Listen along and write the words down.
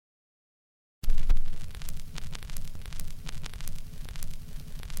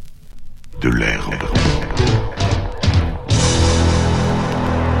l'herbe.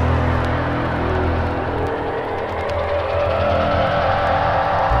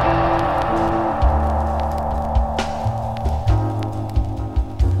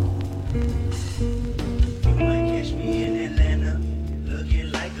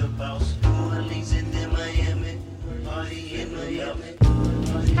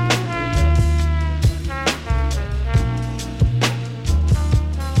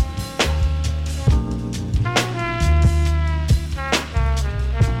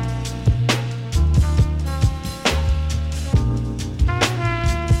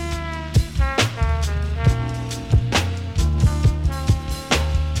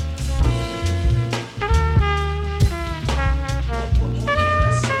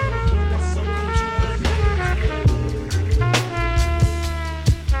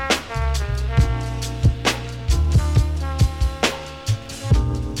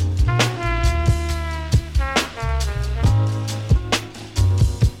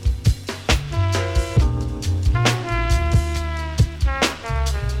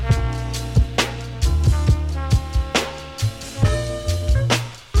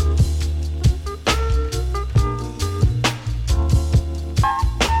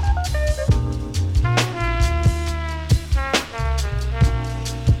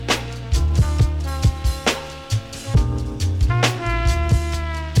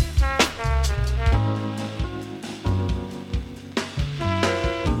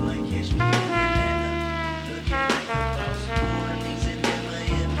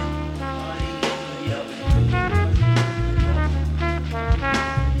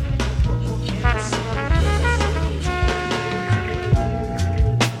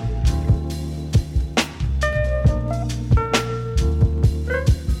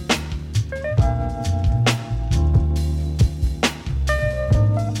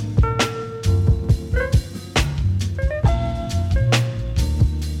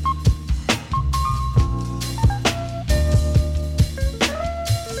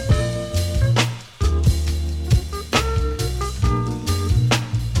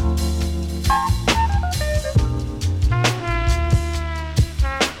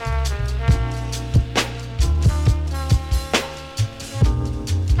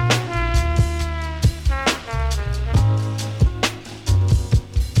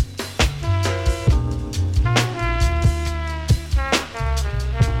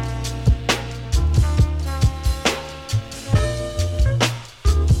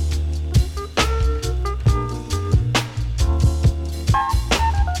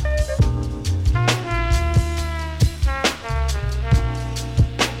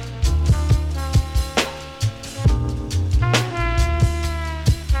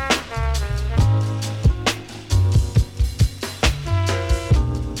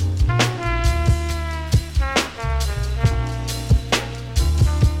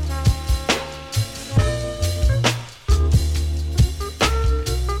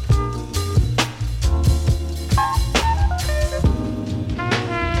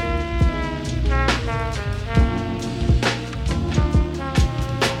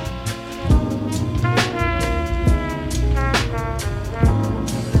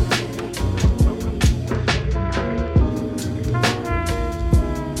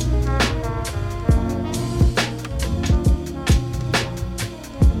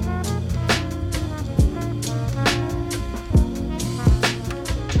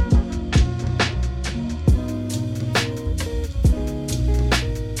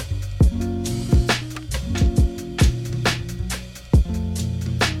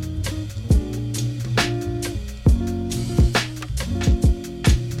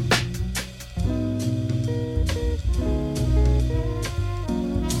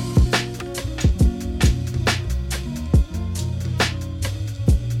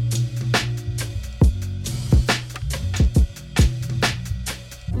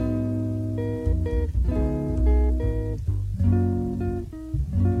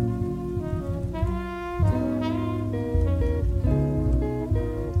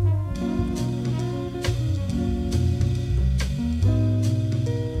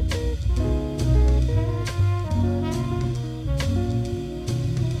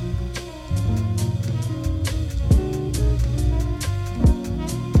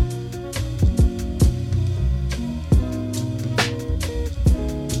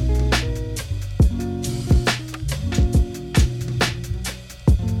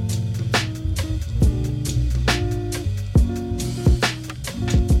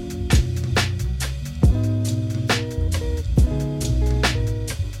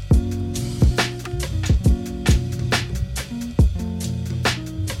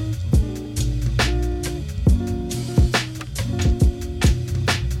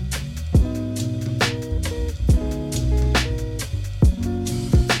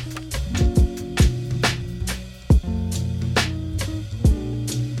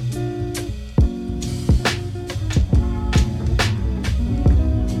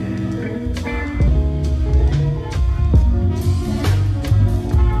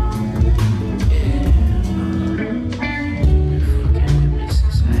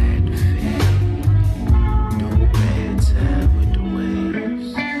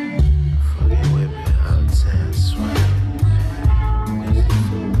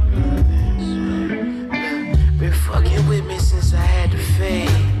 fade.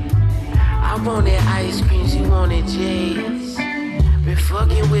 I wanted ice cream, she wanted J's. Been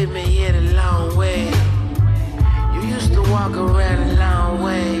fucking with me, yeah, the long way. You used to walk around a long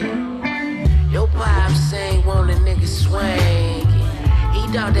way. Your pop sang, want a nigga swing. He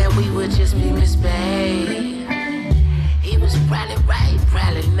thought that we would just be misbehaved. He was probably right,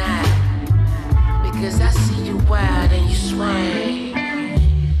 probably not. Because I see you wild and you swing.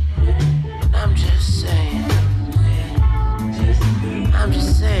 And I'm just saying. I'm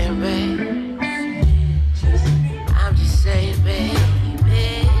just saying, babe. I'm just saying, baby.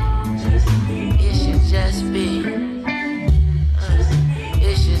 It should just be.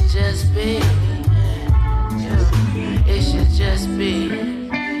 It should just be. It should just be.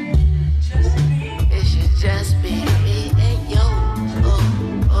 It should just be. And yo,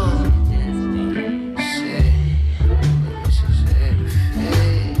 shit. She said the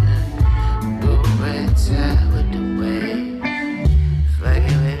fade. Go red tie with the wave.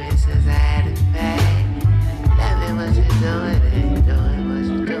 Fucking with me since I had to pay. Loving what you doing, and doing what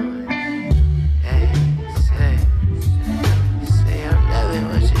you doing. Hey, say I'm loving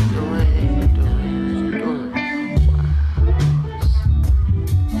what you doing, and you doing what you doing. Wow.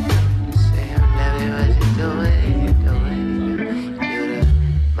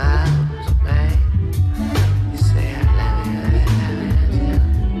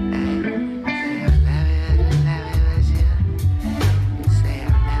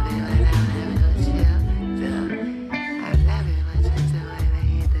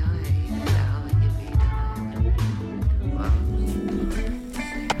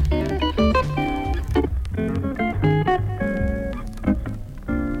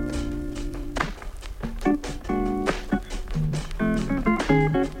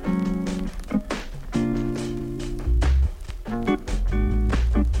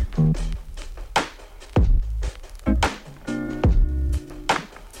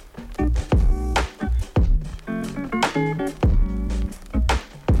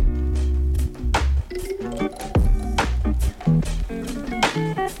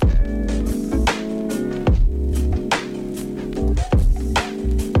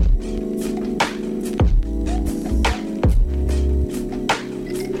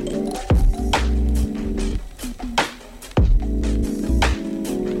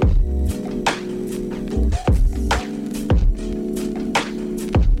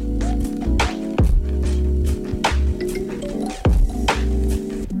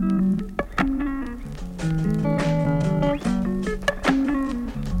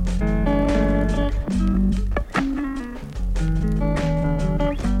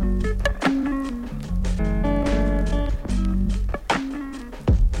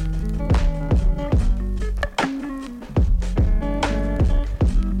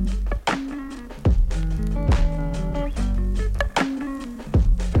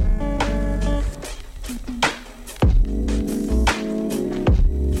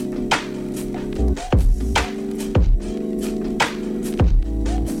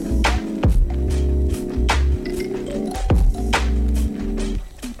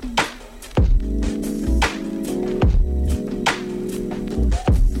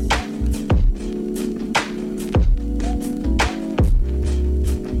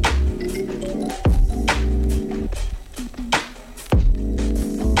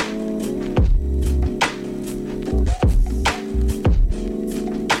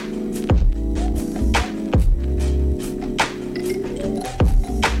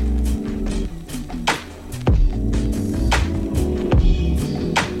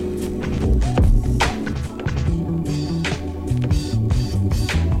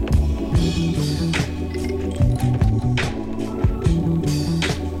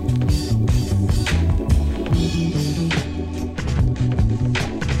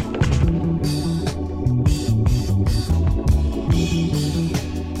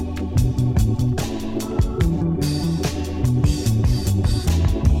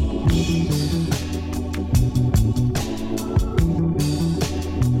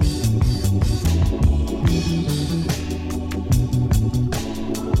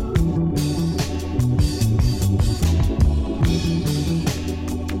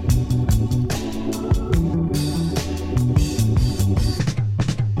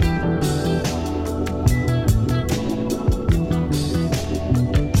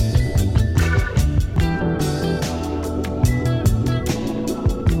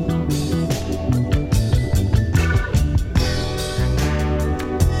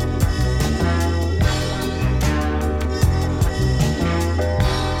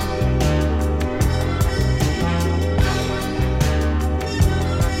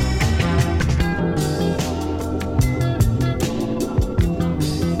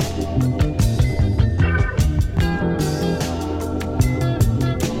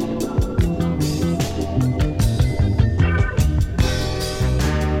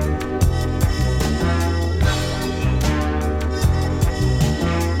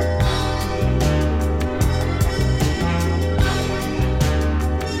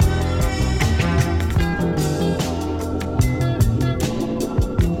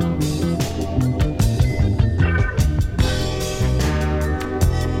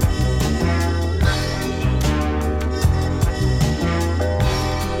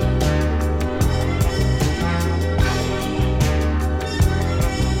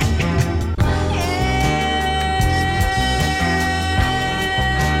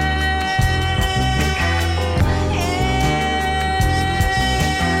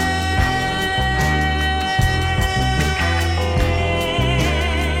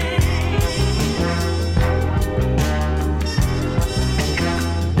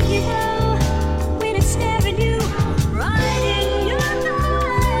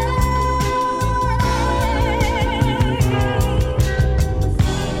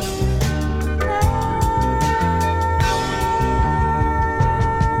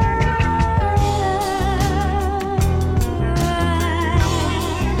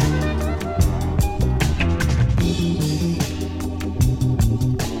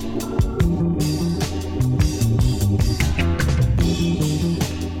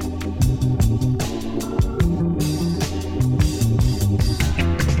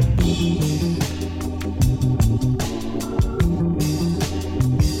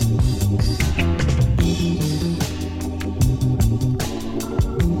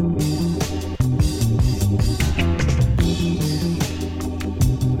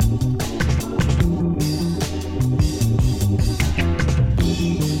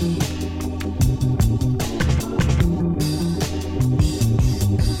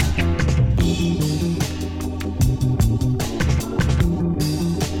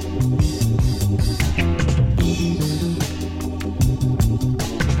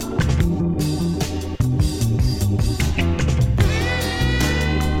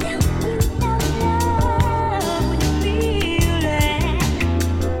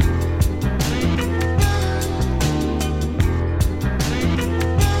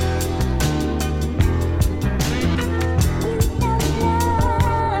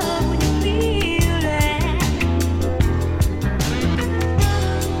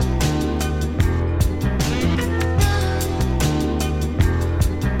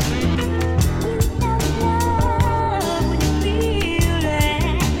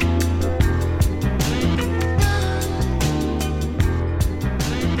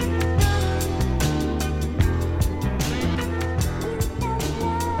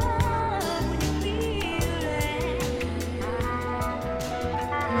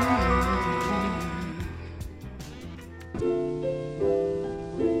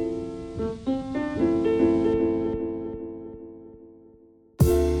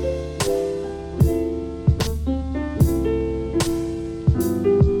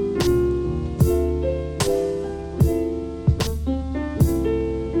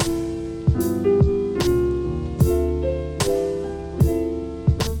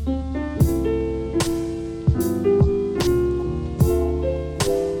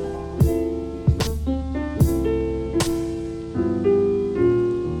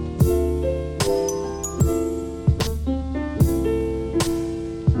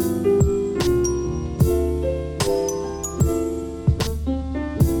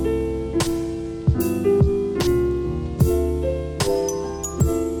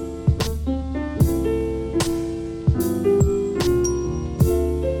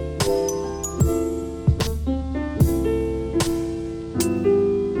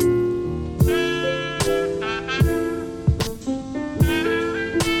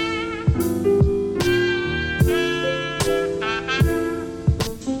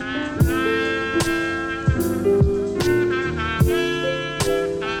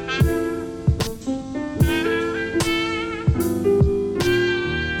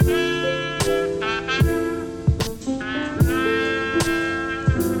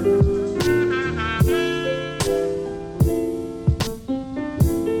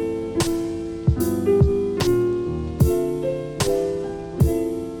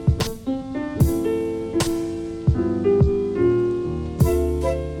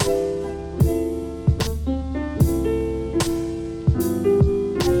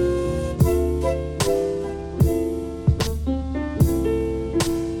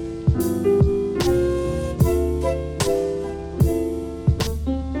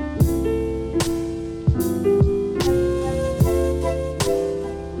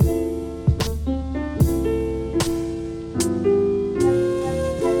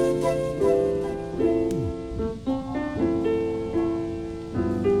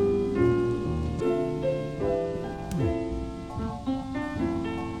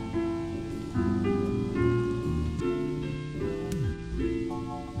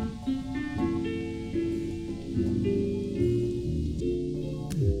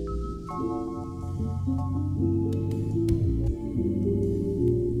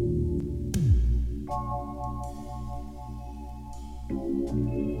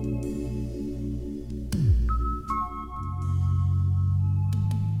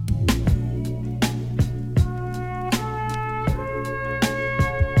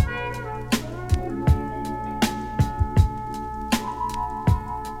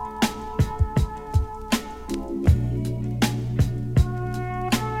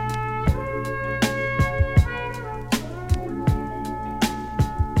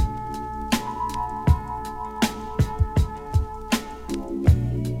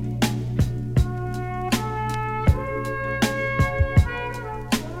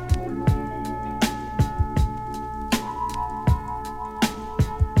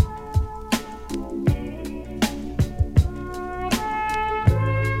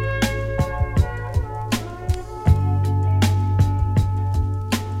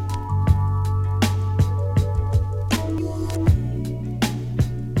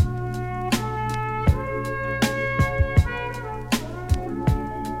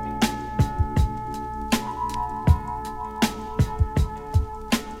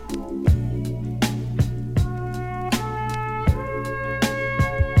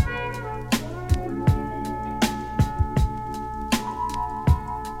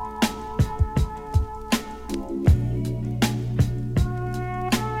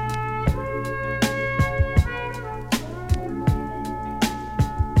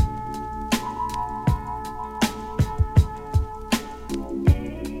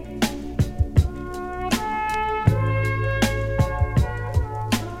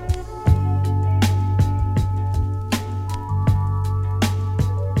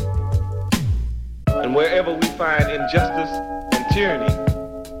 wherever we find injustice and tyranny,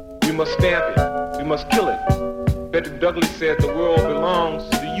 we must stamp it. We must kill it. Frederick Douglass said the world belongs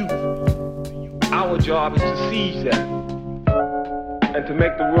to the youth. Our job is to seize that and to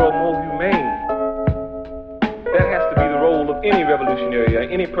make the world more humane. That has to be the role of any revolutionary, or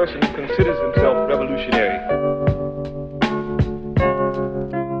any person who considers himself revolutionary.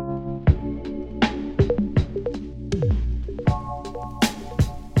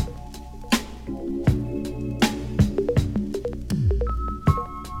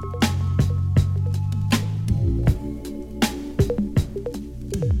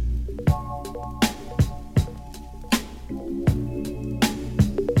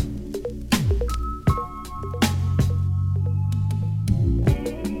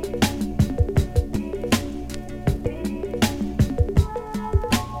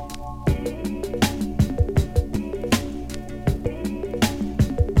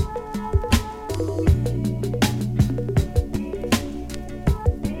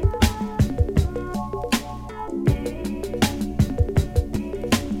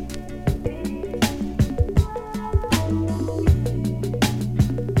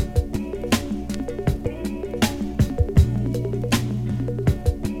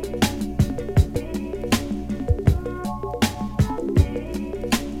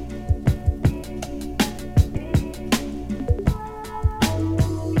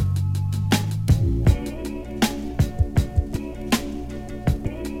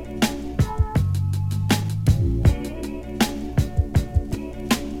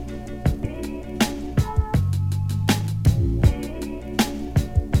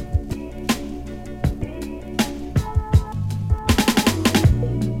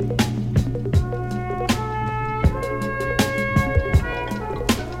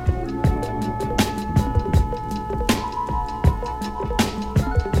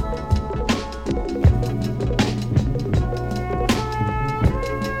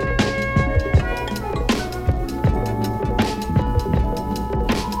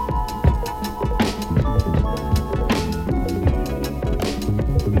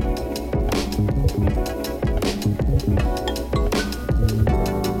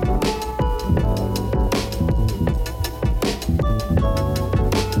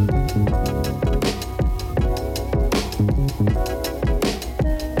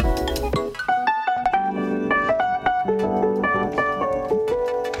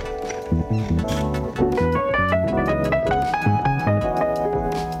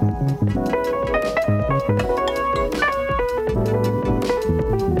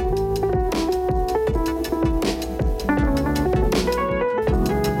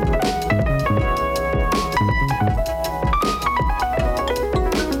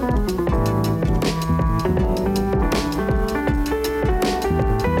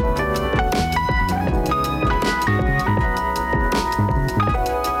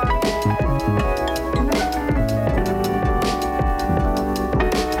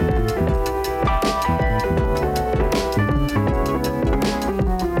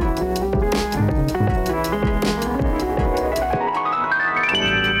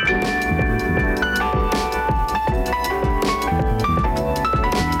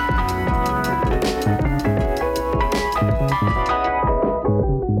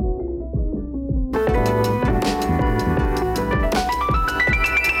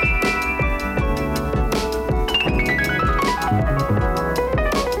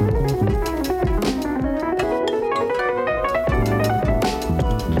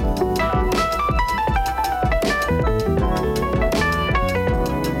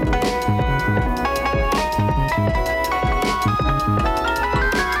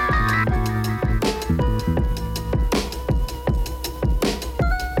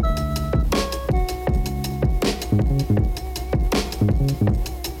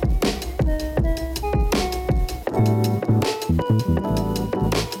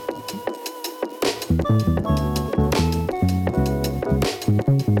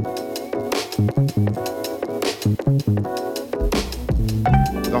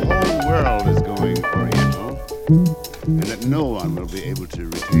 The whole world is going Oriental, and that no one will be able to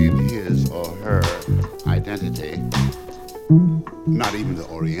retain his or her identity, not even the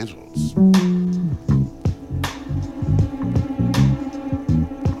Orientals.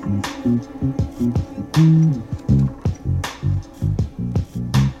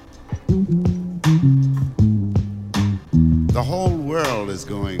 The whole world is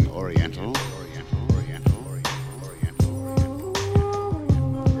going Oriental.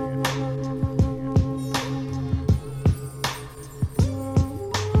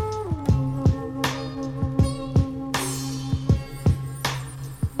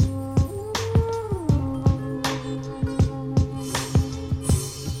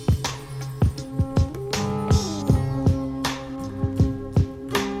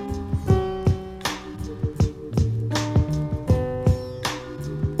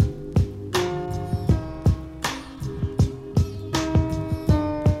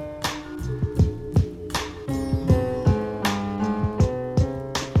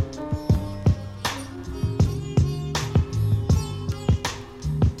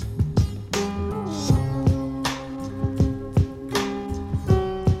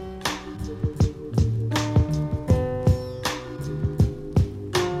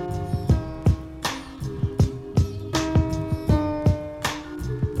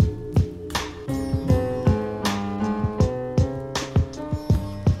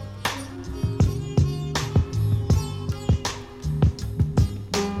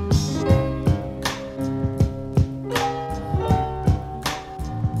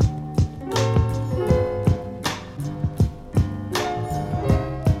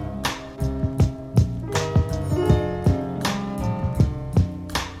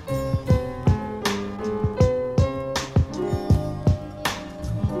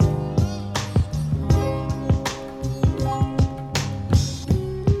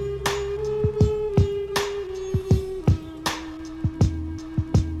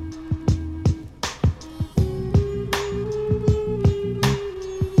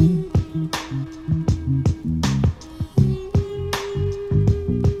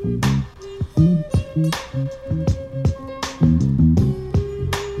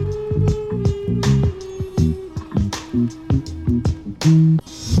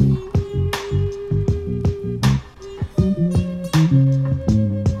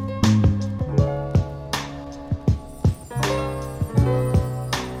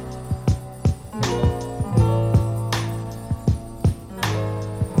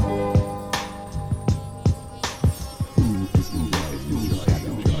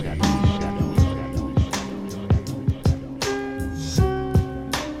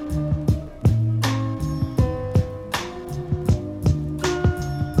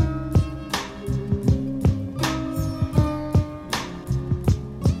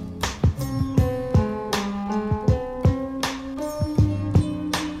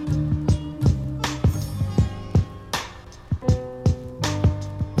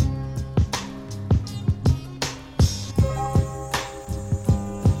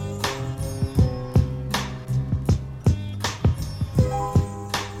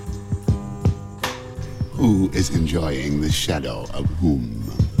 Who is enjoying the shadow of whom?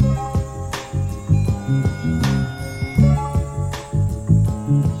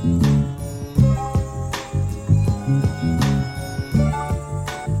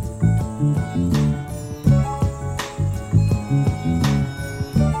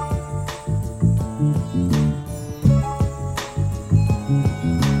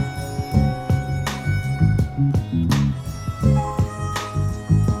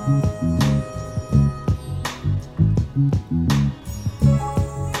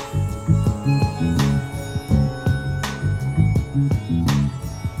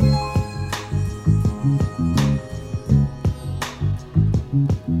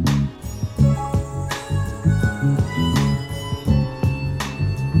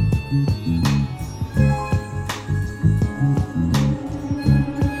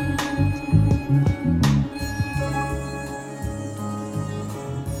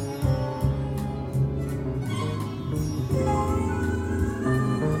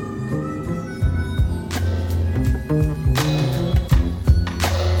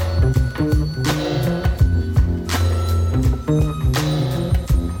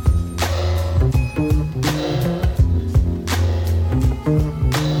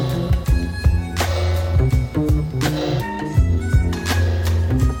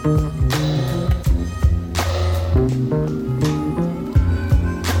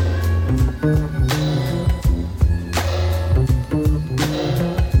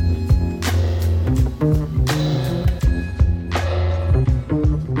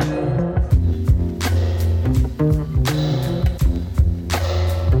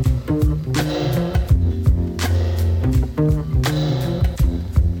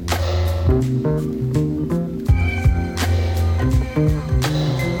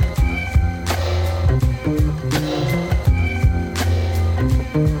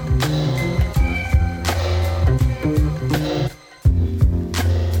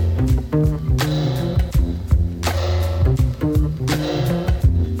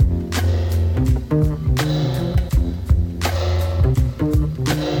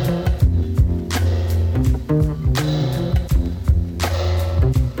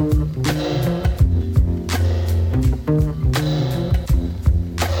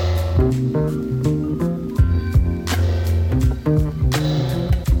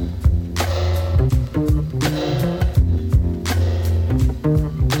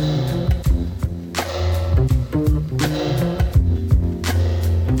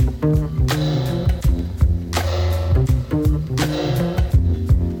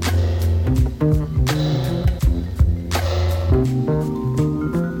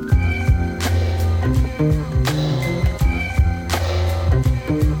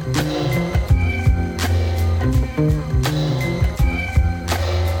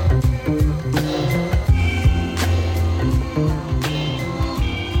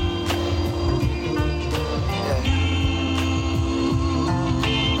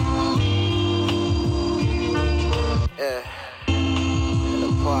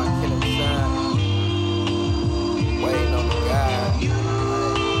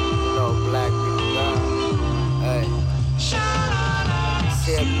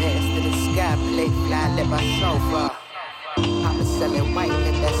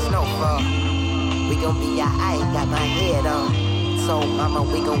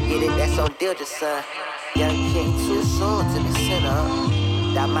 Young king too soon to be sinner.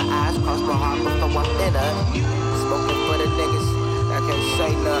 Dot my eyes, cross my heart before I'm thinner. Smoking for the niggas, I can't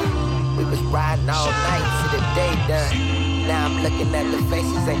say none. We was riding all night till the day done. Now I'm looking at the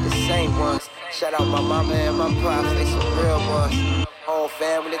faces, ain't the same ones. Shout out my mama and my pops, they some real ones. Whole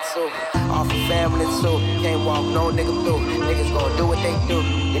family too, off the family too. Can't walk no nigga through. Niggas gon' do what they do.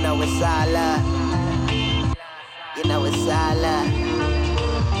 You know it's all love. You know it's all love.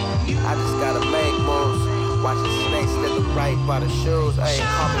 I just gotta make moves. Watching snakes slip right by the shoes. Ayy,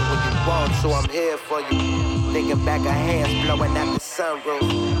 call me when you want, so I'm here for you. Thinking back of hands blowing out the sunroof.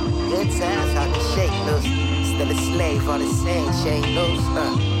 Good times, how to shake loose. Still a slave on the same chain loose.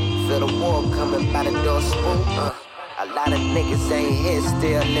 Feel the war coming by the door spoon. A lot of niggas ain't here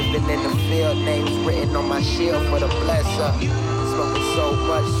still living in the field. Names written on my shield for the blesser. Smoking so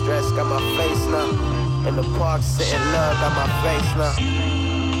much stress, got my face numb. In the park sitting love, got my face numb.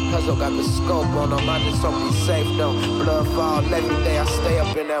 Puzzle got the scope on them, I just hope he's safe though. Blood fall every day, I stay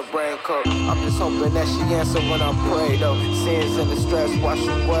up in that raincoat. I'm just hoping that she answer when I pray though. Sins and the stress wash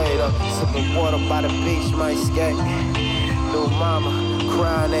away though. Sipping water by the beach, might skate. New mama,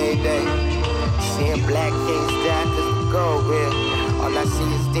 crying every day. Seeing black kings die cause the gold real. All I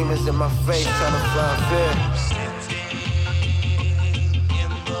see is demons in my face trying to find fear.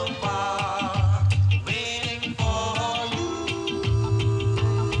 In the bar, when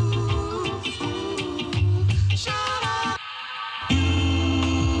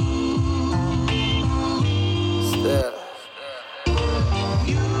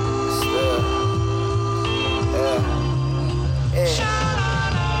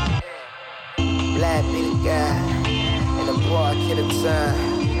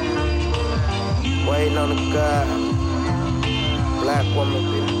black woman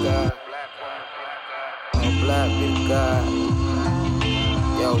be the God. Oh, black be the God.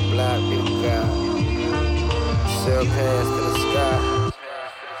 Yo, black be the God. Silk hands to the sky.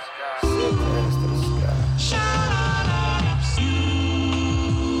 Silk hands to the sky.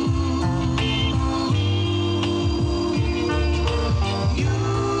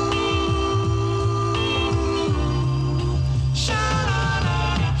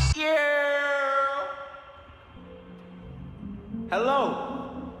 Hello?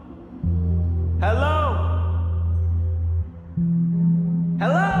 Hello?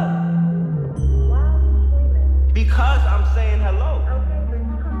 Hello? Because I'm saying hello.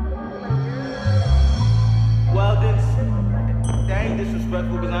 Well then, that ain't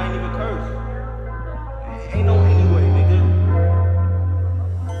disrespectful because I ain't even curse. Ain't no anyway, nigga.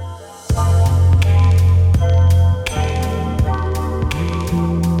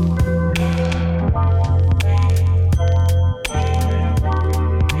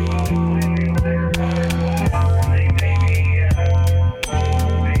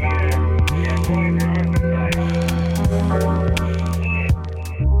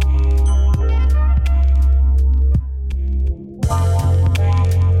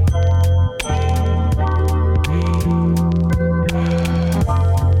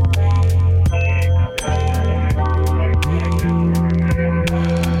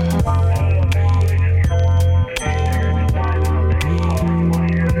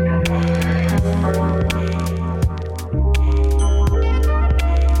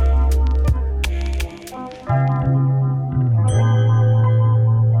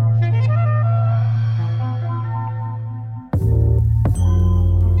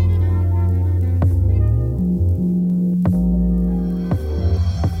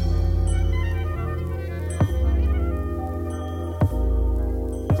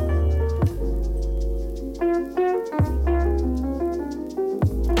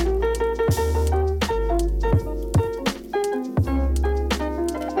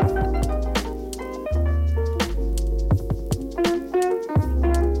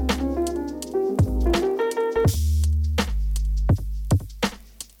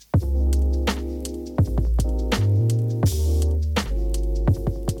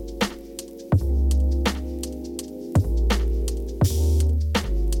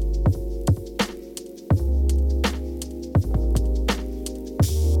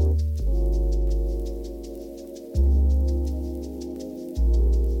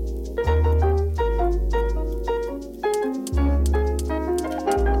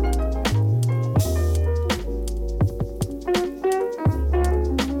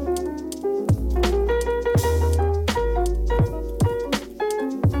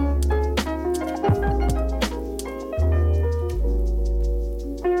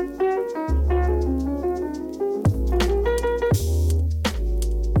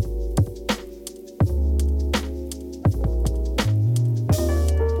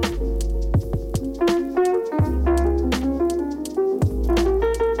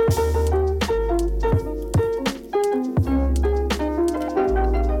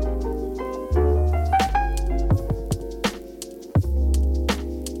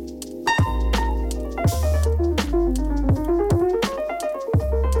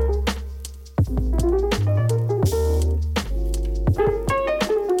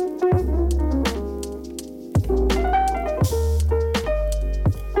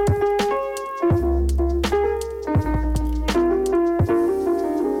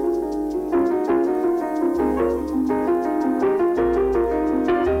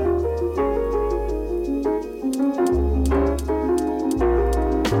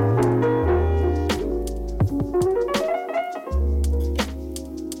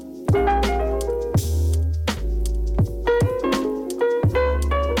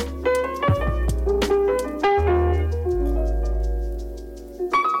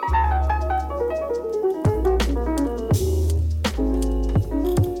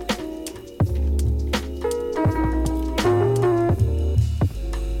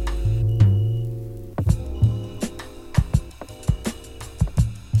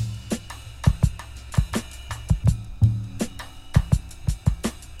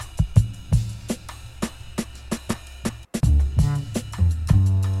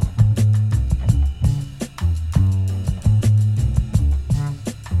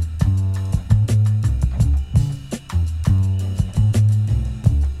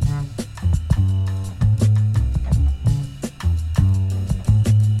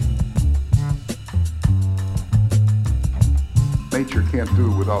 nature can't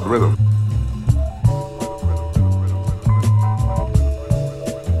do without rhythm.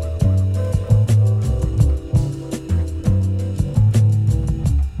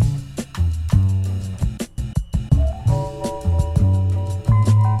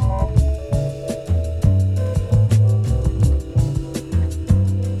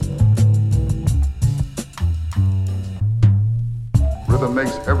 that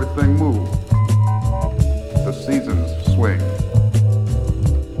makes everything move. The seasons swing.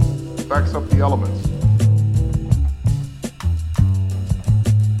 Backs up the elements.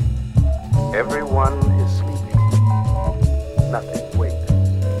 Everyone is sleeping. Nothing wakes.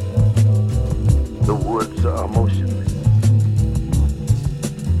 The woods are motionless.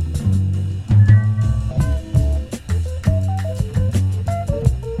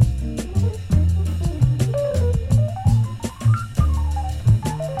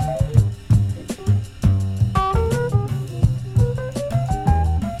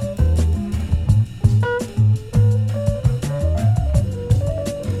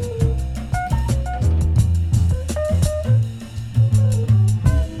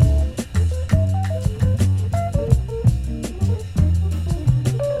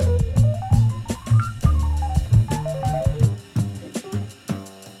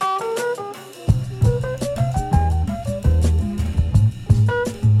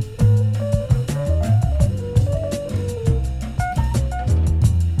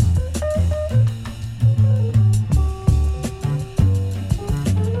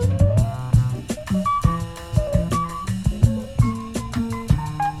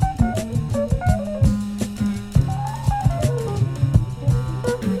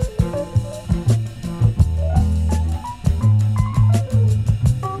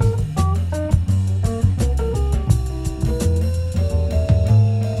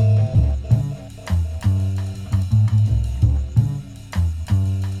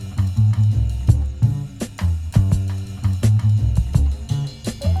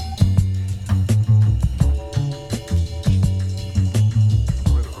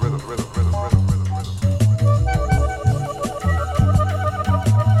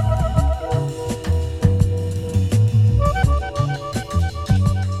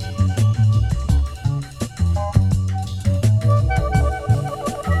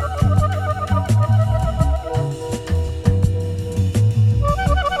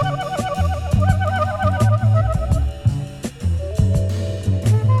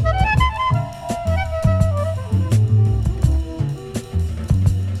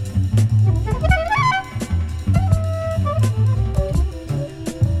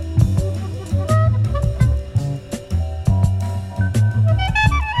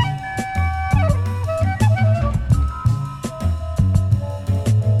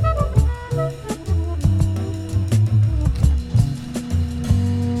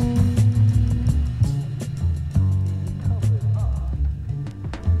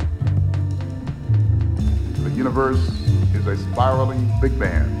 Is a spiraling big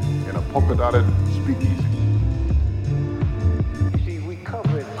band in a polka-dotted speakeasy. You see, we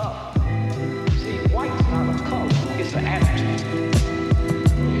cover it up. See, white's not a color, it's an attitude.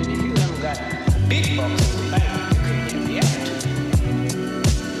 And if you haven't got big bucks in the bank, you couldn't have the attitude.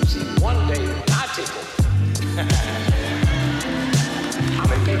 See, one day when I take over, I'm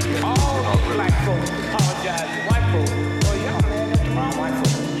gonna make all the black folks apologize to white folks. Well, y'all mad at the wrong white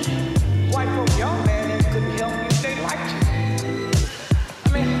folks. White folks, y'all mad at couldn't help you if they liked you. I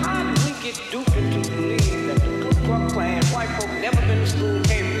mean, how did we get duped into believe that the Ku Klux Klan, white folk never been to school,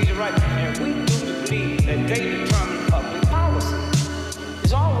 can't read or write, and we duped to believe that they determine public policy?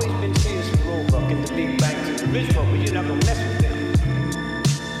 There's always been Sears and Roebuck in the big banks and the rich folk, but you're not gonna mess with them.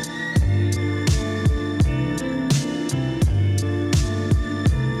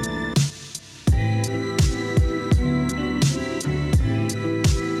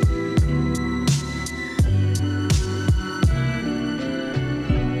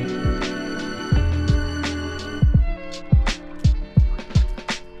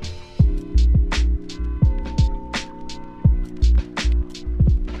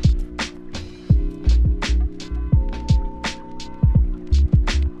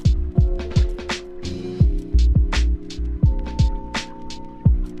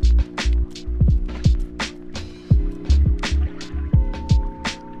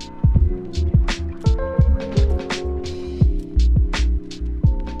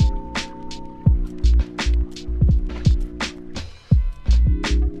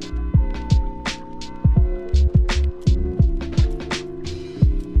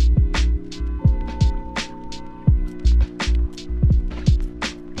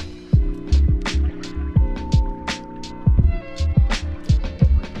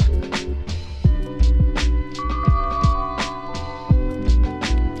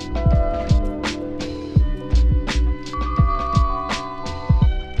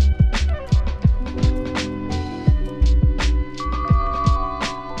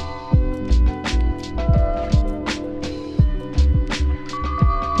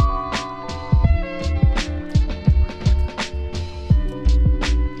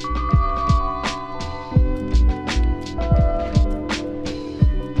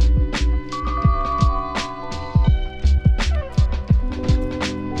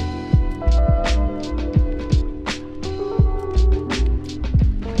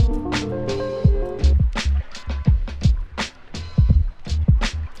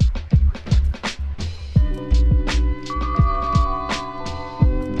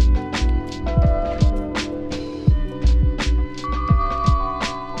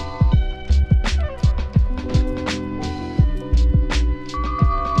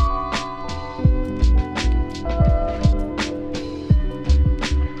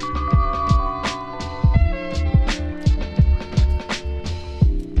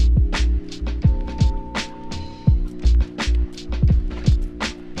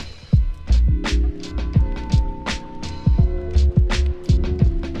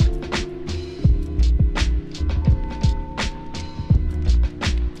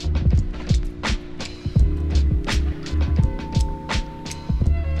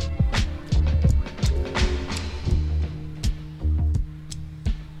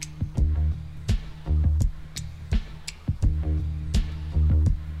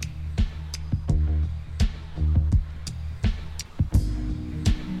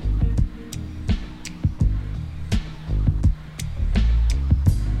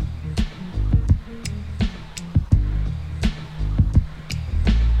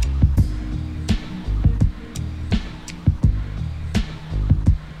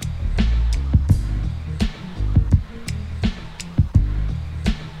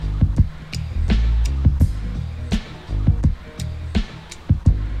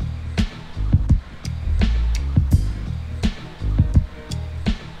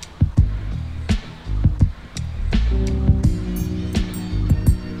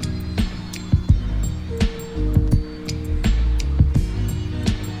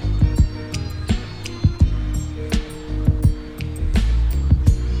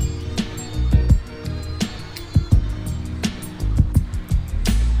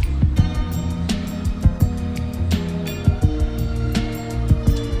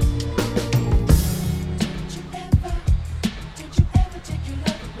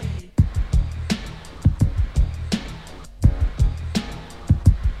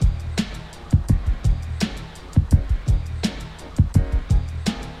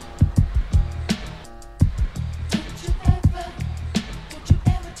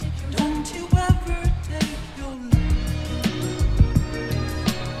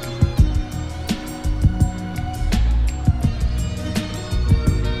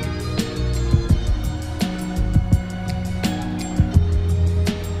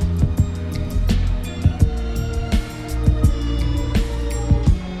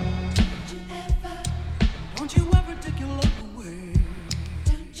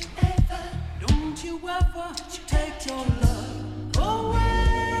 whoever take your love away.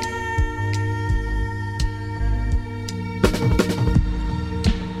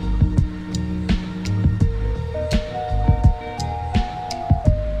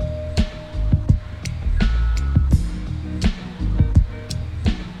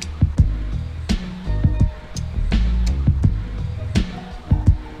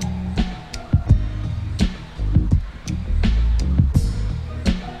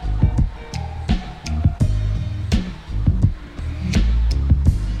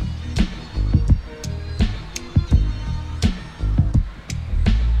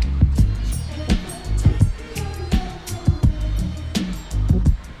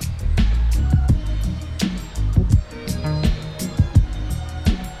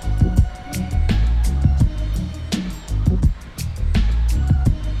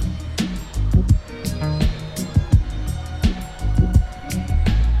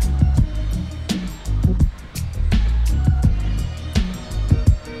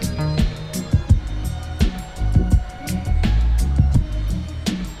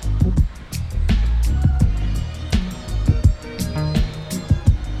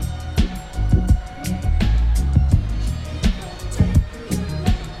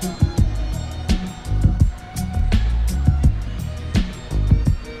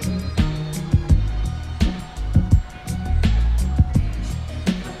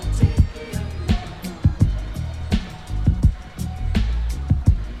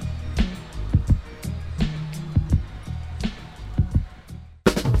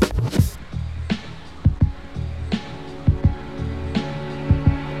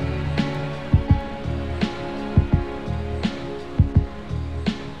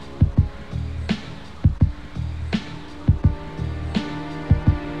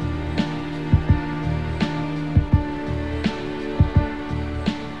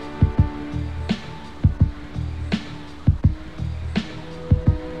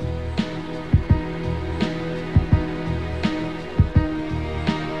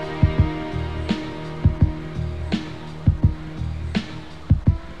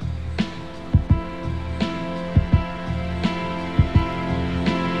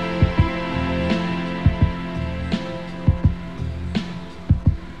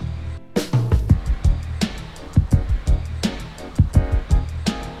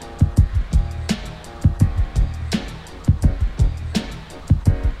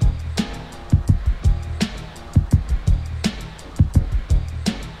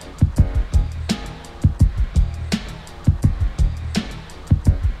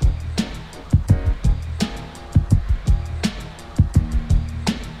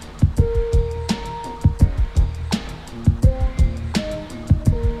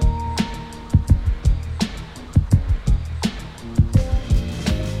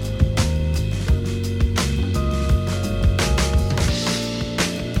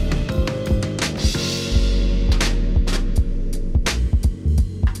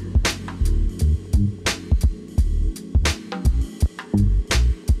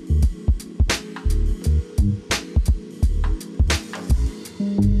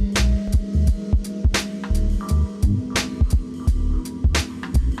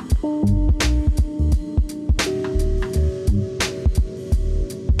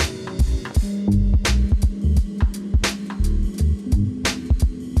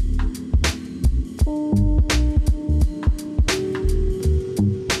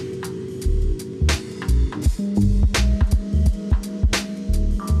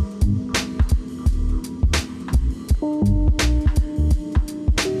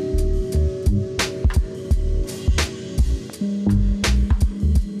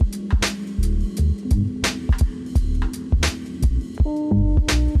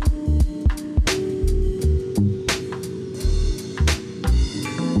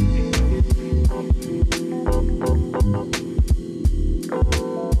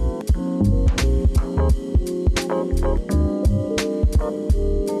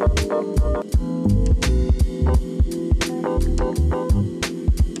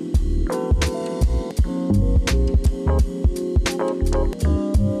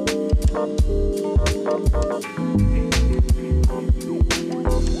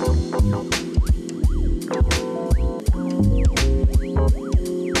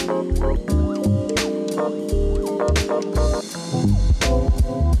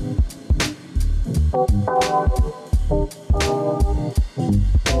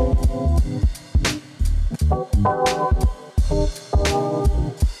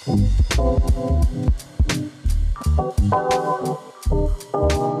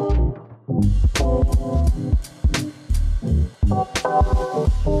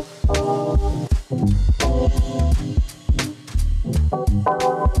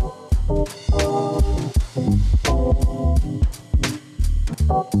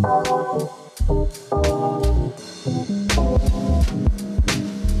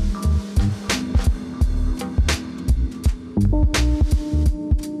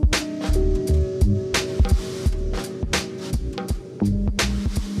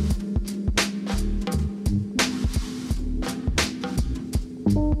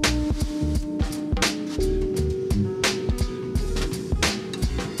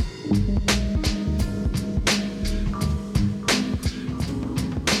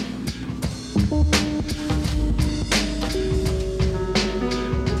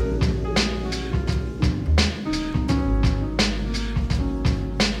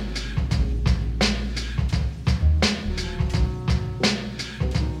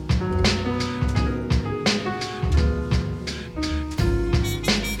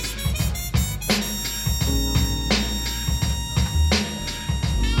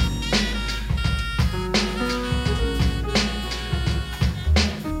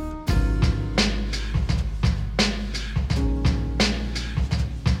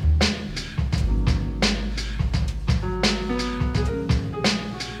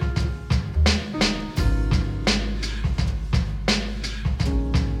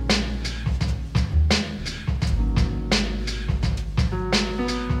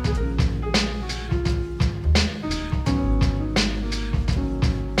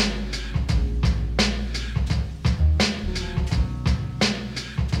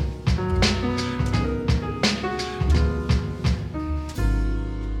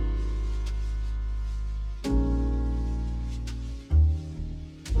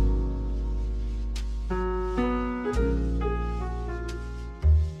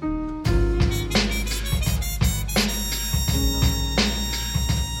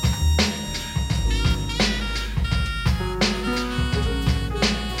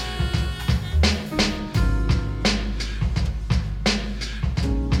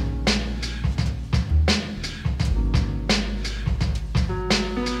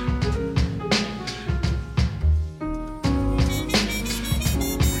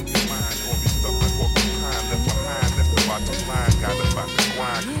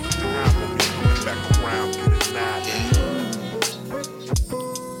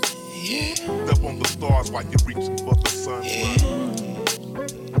 Step on the stars while you're reaching for the sun.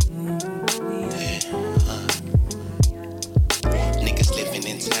 Niggas living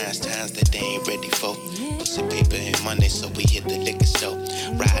in times that they ain't ready for. Pussy paper and money, so we hit the liquor store.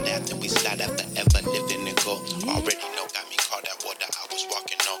 Ride after we slide after ever living and go. Already know, got me caught that water I was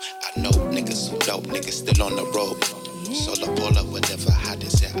walking on. I know niggas who dope, niggas still on the road. Solo, pull up, whatever, hot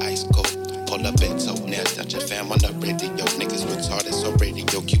as that ice cold. Pull up and toe, now touch your fam on the radio. Niggas retarded, so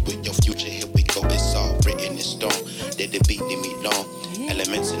radio, keep with your future, here we go. It's all written in stone. Did the beat leave me long?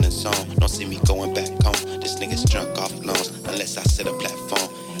 Elements in the song, don't see me going back home. This nigga's drunk off loans, unless I set a platform.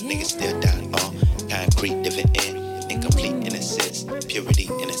 Niggas still down on concrete, living incomplete in a sense, purity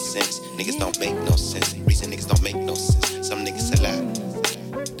in a sense. Niggas don't make no sense. Reason niggas don't make no sense. Some niggas a lot,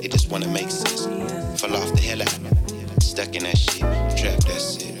 they just wanna make sense. Fall off the hell out, stuck in that shit, trapped,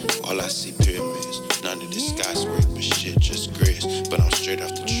 that's it. All I see pyramids, none of this skyscraper shit, just grits. But I'm straight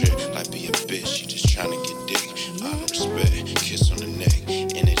off the trip, like be a bitch, she just tryna get dick. Honor, respect, kiss on the neck,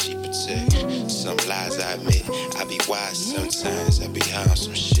 energy protect. Some lies I admit, I be wise sometimes, I be high on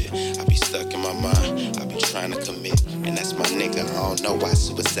some shit. I be stuck in my mind, I be trying to commit. And that's my nigga, I don't know why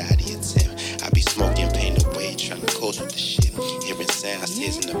suicide he attempt. I be smoking pain away, trying to coach with the shit. Hearing sounds,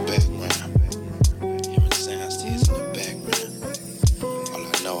 tears in the background. Hearing sounds, tears in the background. All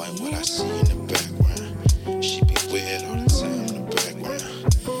I know ain't what I see in the background. She be weird all the time in the background.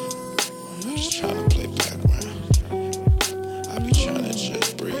 I'm just trying to play background. I be trying to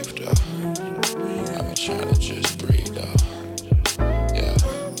just breathe though. I be trying to just breathe though. Yeah.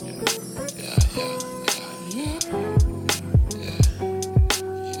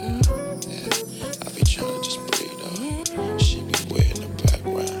 I be trying to just breathe though. She be weird in the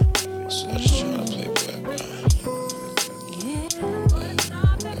background. So I just trying to play background.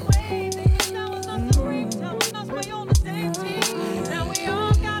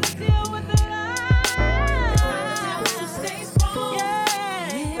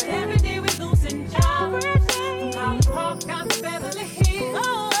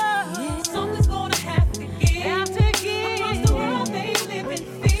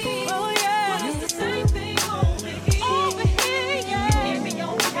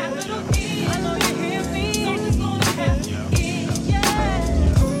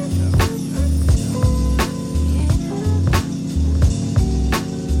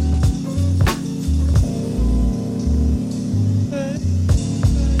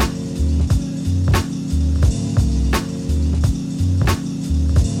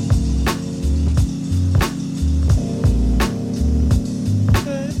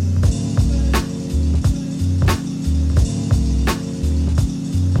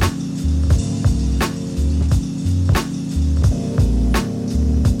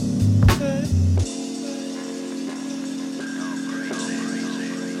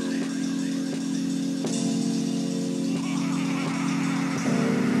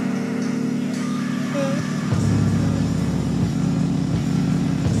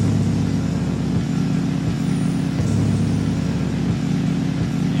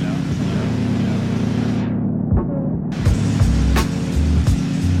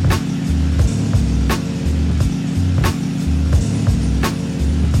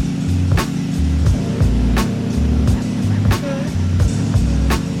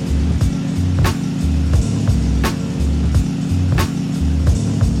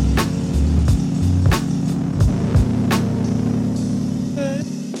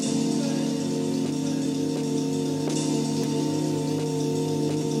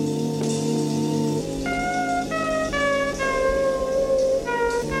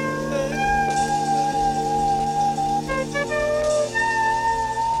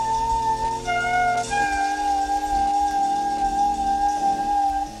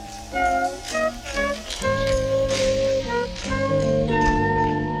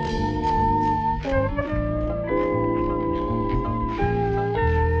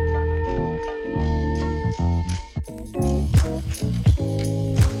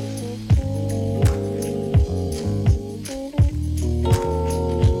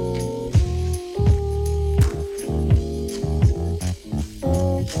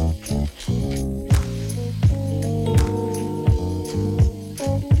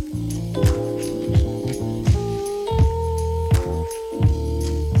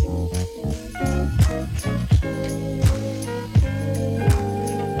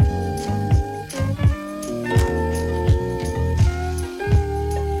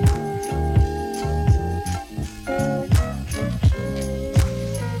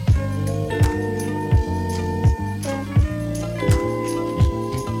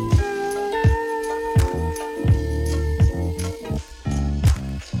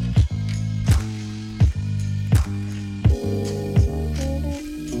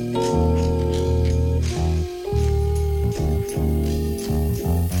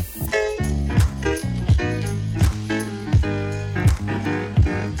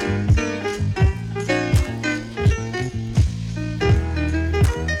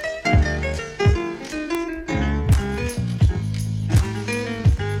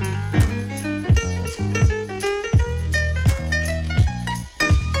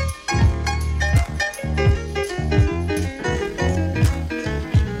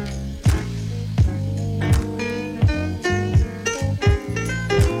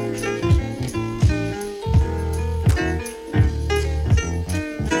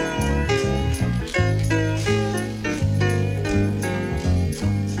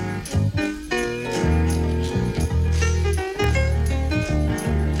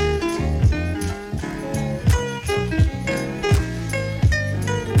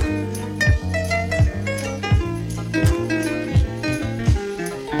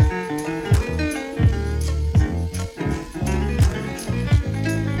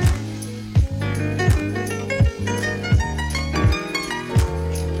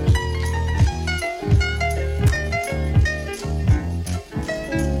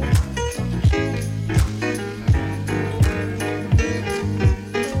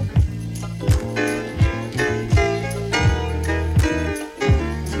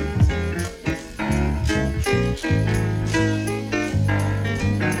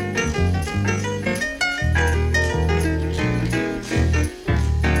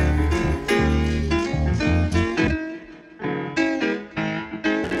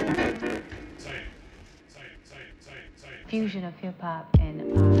 fusion of hip hop and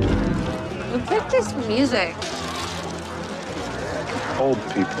Who picked this music? Old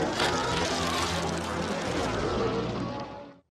people.